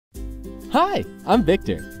Hi, I'm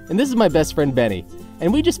Victor, and this is my best friend Benny,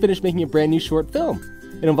 and we just finished making a brand new short film.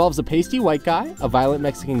 It involves a pasty white guy, a violent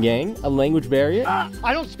Mexican gang, a language barrier,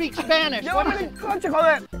 I don't speak Spanish.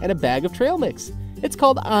 and a bag of trail mix. It's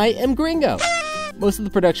called I Am Gringo. Most of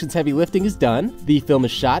the production's heavy lifting is done. The film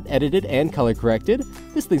is shot, edited, and color corrected.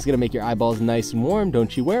 This thing's gonna make your eyeballs nice and warm,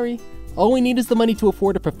 don't you worry. All we need is the money to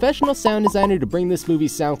afford a professional sound designer to bring this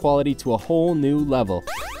movie's sound quality to a whole new level.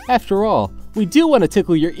 After all, we do want to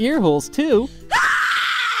tickle your ear holes too.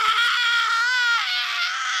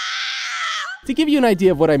 To give you an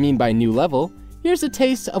idea of what I mean by new level, here's a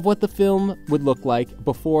taste of what the film would look like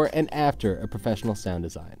before and after a professional sound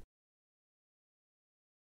design.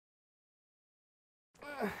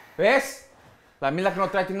 ¿Ves? La misma que no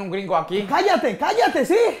trae tiene un gringo aquí. ¡Cállate, cállate,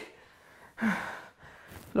 sí!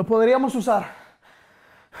 Lo podríamos usar.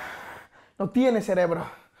 No tiene cerebro.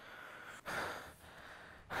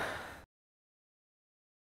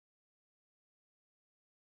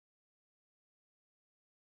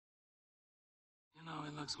 You know,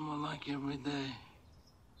 he looks more like you every day.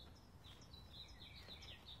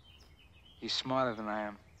 He's smarter than I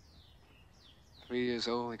am. 3 years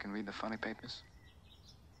old, he can read the funny papers.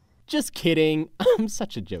 Just kidding, I'm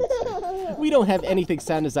such a jokester. We don't have anything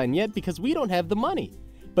sound design yet because we don't have the money.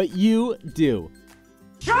 But you do.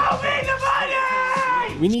 Show me the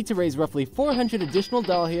money! We need to raise roughly 400 additional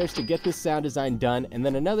doll hairs to get this sound design done, and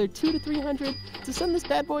then another 200 to 300 to send this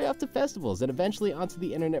bad boy off to festivals and eventually onto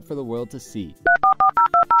the internet for the world to see.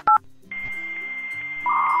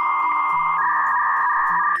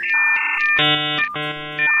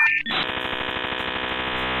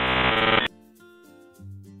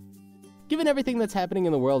 Given everything that's happening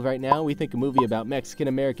in the world right now, we think a movie about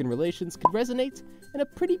Mexican-American relations could resonate in a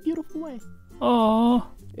pretty beautiful way. Aww.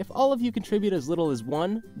 If all of you contribute as little as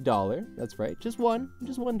 $1, that's right, just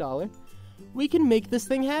 $1, we can make this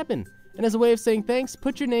thing happen. And as a way of saying thanks,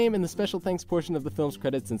 put your name in the special thanks portion of the film's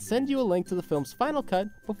credits and send you a link to the film's final cut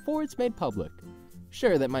before it's made public.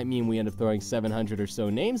 Sure, that might mean we end up throwing 700 or so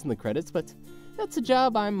names in the credits, but that's a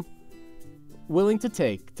job I'm willing to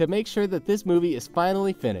take to make sure that this movie is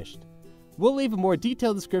finally finished. We'll leave a more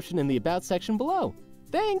detailed description in the About section below.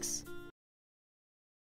 Thanks!